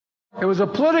It was a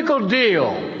political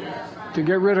deal to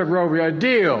get rid of Roe v. Wade. A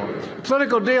deal. A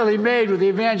political deal he made with the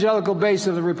evangelical base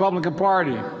of the Republican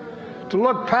Party to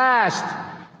look past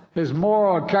his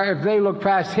moral, if they look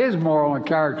past his moral and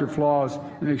character flaws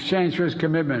in exchange for his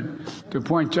commitment to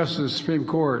appoint justice to the Supreme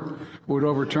Court who would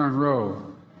overturn Roe.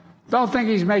 Don't think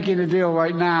he's making a deal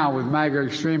right now with MAGA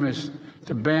extremists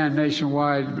to ban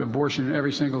nationwide abortion in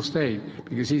every single state,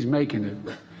 because he's making it.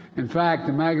 In fact,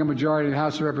 the MAGA majority in the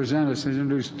House of Representatives has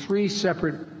introduced three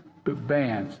separate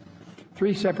bans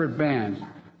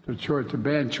to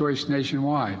ban choice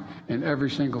nationwide in every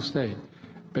single state,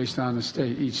 based on the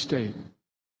state, each state.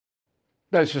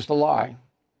 That's just a lie.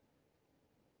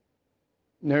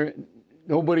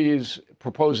 Nobody is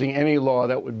proposing any law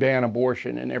that would ban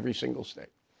abortion in every single state.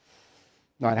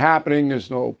 Not happening.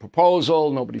 There's no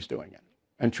proposal. Nobody's doing it.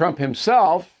 And Trump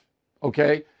himself,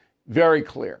 okay, very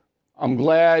clear. I'm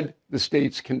glad the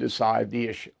states can decide the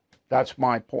issue. That's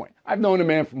my point. I've known a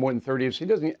man for more than 30 years. He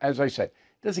doesn't, as I said,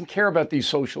 doesn't care about these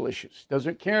social issues.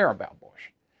 Doesn't care about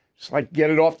abortion. Just like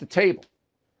get it off the table.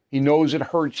 He knows it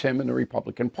hurts him in the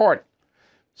Republican Party.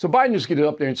 So Biden just gets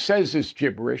up there and says this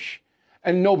gibberish,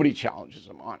 and nobody challenges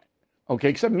him on it, okay,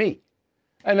 except me.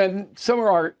 And then some of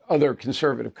our other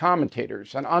conservative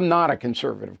commentators, and I'm not a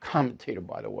conservative commentator,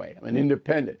 by the way, I'm an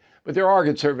independent, but there are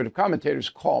conservative commentators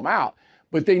who call him out,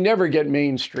 but they never get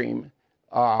mainstream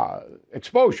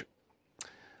exposure.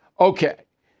 Okay,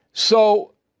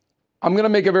 so I'm going to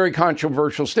make a very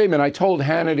controversial statement. I told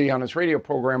Hannity on his radio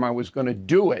program I was going to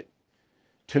do it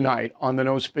tonight on the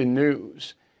No Spin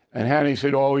News. And Hannity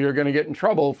said, oh, you're going to get in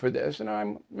trouble for this. And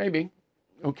I'm maybe,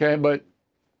 okay, but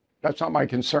that's not my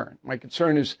concern. My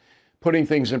concern is putting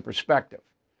things in perspective.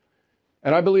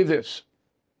 And I believe this,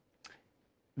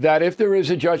 that if there is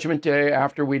a judgment day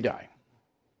after we die,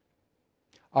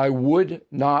 I would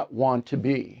not want to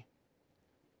be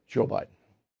Joe Biden.